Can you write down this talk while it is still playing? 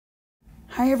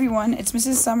Hi everyone, it's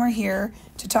Mrs. Summer here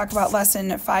to talk about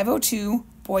lesson 502,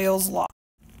 Boyle's Law.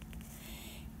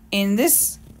 In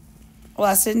this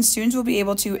lesson, students will be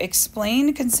able to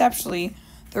explain conceptually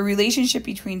the relationship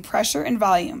between pressure and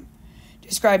volume,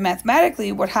 describe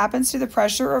mathematically what happens to the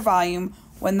pressure or volume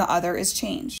when the other is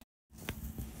changed.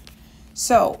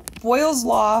 So, Boyle's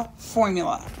Law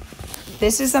formula.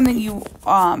 This is something you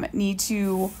need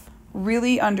to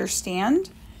really understand.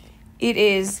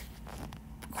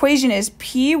 Equation is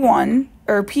P1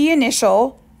 or P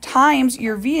initial times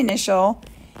your V initial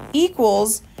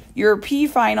equals your P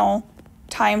final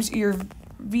times your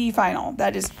V final.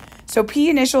 So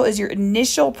P initial is your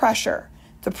initial pressure,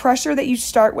 the pressure that you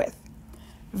start with.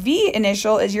 V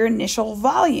initial is your initial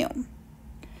volume.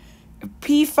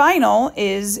 P final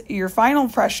is your final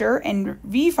pressure and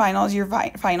V final is your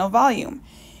final volume.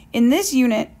 In this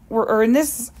unit, in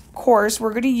this course,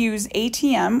 we're going to use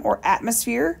ATM or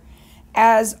atmosphere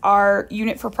as our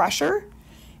unit for pressure.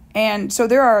 And so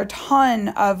there are a ton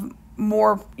of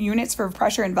more units for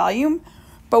pressure and volume,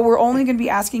 but we're only going to be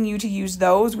asking you to use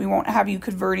those. We won't have you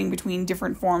converting between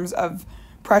different forms of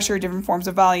pressure, different forms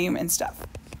of volume and stuff.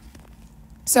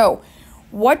 So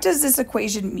what does this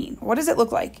equation mean? What does it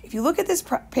look like? If you look at this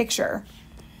picture,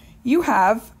 you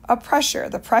have a pressure.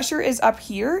 The pressure is up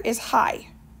here, is high.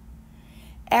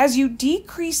 As you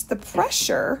decrease the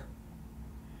pressure,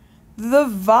 the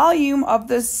volume of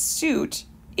the suit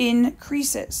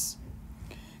increases.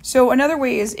 So another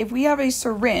way is if we have a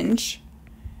syringe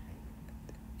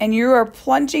and you are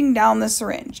plunging down the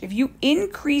syringe, if you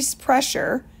increase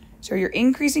pressure, so you're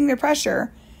increasing the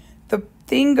pressure, the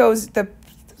thing goes,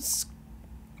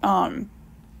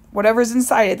 whatever's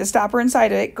inside it, the stopper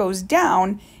inside of it goes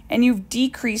down and you've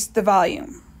decreased the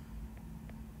volume.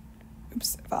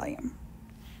 Volume.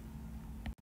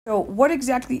 So what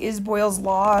exactly is Boyle's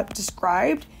Law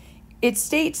described? It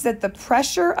states that the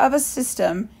pressure of a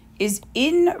system is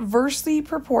inversely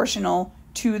proportional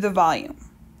to the volume.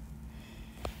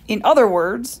 In other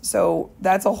words, so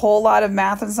that's a whole lot of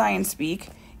math and science speak.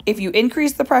 If you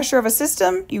increase the pressure of a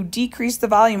system, you decrease the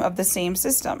volume of the same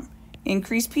system.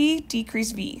 Increase P,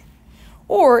 decrease V.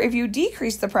 Or if you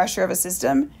decrease the pressure of a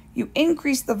system, you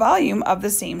increase the volume of the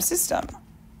same system.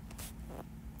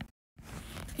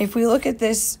 If we look at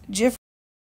this GIF,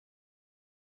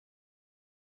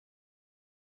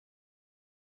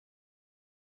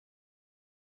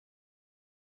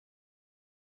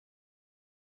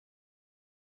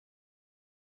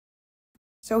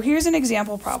 so here's an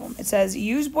example problem. It says,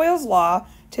 use Boyle's Law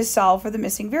to solve for the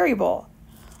missing variable.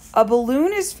 A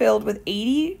balloon is filled with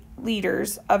 80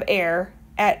 liters of air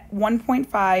at 1.5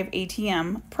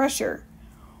 atm pressure.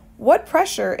 What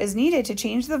pressure is needed to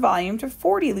change the volume to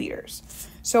 40 liters?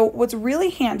 So what's really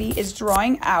handy is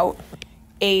drawing out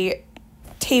a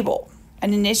table,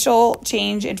 an initial,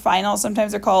 change, and final.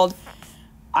 Sometimes they're called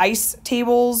ICE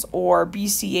tables or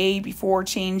BCA, before,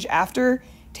 change, after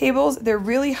tables. They're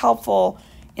really helpful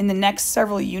in the next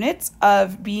several units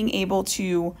of being able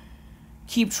to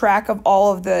keep track of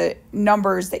all of the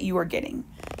numbers that you are getting.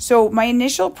 So my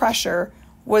initial pressure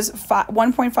was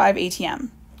 1.5 atm.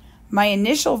 My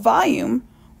initial volume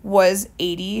was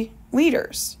 80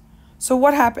 liters. So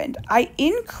what happened? I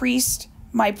increased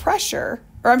my pressure,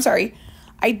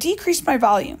 I decreased my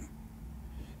volume.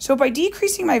 So by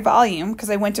decreasing my volume,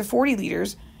 because I went to 40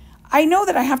 liters, I know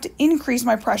that I have to increase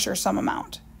my pressure some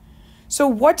amount. So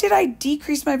what did I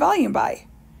decrease my volume by?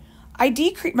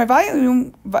 My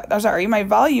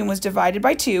volume was divided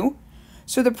by 2,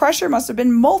 so the pressure must have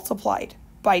been multiplied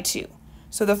by 2.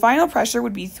 So the final pressure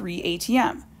would be 3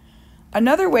 atm.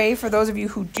 Another way, for those of you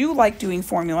who do like doing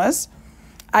formulas,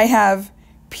 I have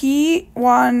Pi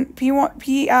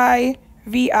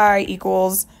Vi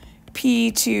equals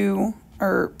P2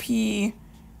 or PF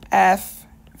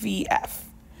VF.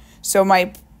 So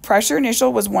my pressure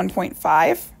initial was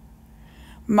 1.5.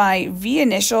 My V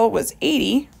initial was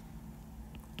 80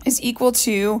 is equal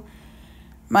to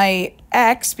my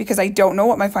X, because I don't know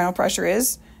what my final pressure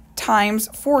is, times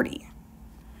 40.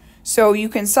 So you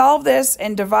can solve this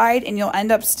and divide and you'll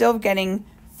end up still getting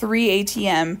 3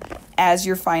 atm as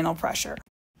your final pressure.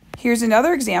 Here's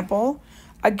another example.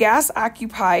 A gas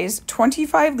occupies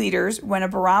 25 liters when a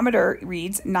barometer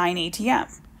reads 9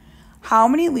 atm. How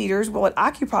many liters will it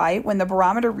occupy when the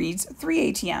barometer reads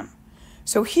 3 atm?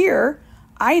 So here,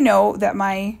 I know that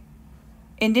my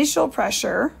initial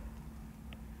pressure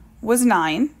was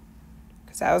 9,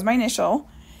 because that was my initial,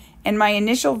 and my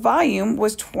initial volume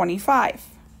was 25.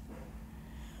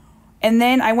 And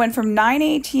then I went from 9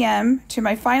 atm to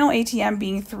my final atm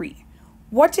being 3.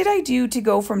 What did I do to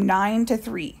go from 9 to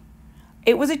 3?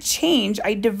 It was a change.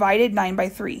 I divided 9 by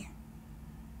 3.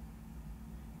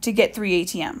 to get 3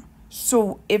 ATM.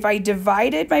 So if I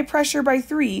divided my pressure by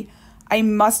 3, I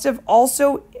must have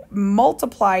also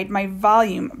multiplied my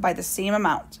volume by the same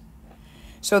amount.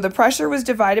 So the pressure was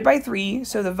divided by 3,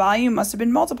 so the volume must have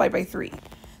been multiplied by 3.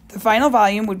 The final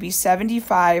volume would be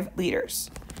 75 liters.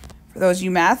 For those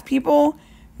you math people,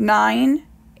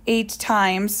 8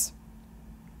 times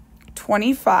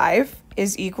 25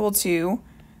 is equal to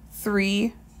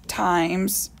 3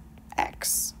 times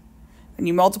x. Then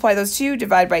you multiply those two,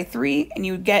 divide by 3, and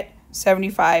you would get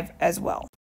 75 as well.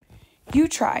 You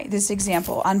try this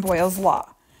example on Boyle's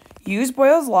law. Use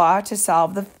Boyle's law to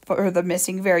solve for the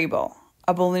missing variable.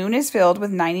 A balloon is filled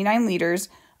with 99 liters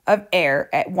of air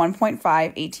at 1.5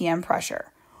 atm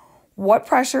pressure. What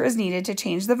pressure is needed to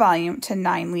change the volume to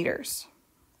 9 liters?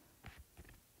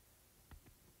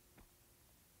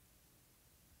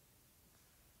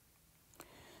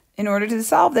 In order to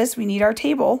solve this, we need our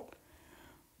table.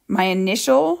 My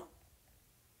initial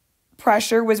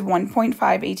pressure was 1.5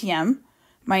 atm.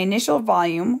 My initial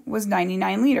volume was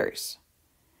 99 liters.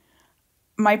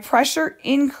 My pressure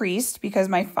increased because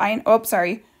my I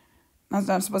was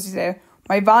not supposed to say that.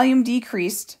 My volume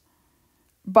decreased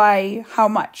by how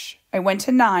much? I went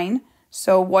to 9.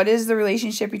 So what is the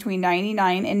relationship between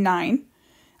 99 and 9?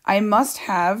 I must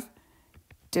have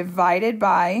divided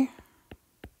by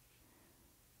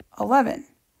 11,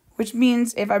 which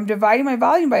means if I'm dividing my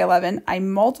volume by 11, I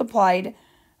multiplied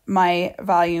my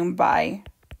volume by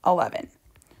 11.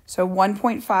 So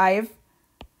 1.5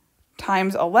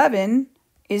 times 11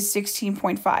 is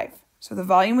 16.5. So the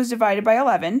volume was divided by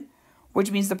 11,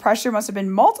 which means the pressure must have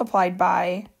been multiplied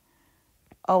by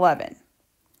 11.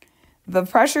 The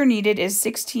pressure needed is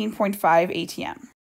 16.5 atm.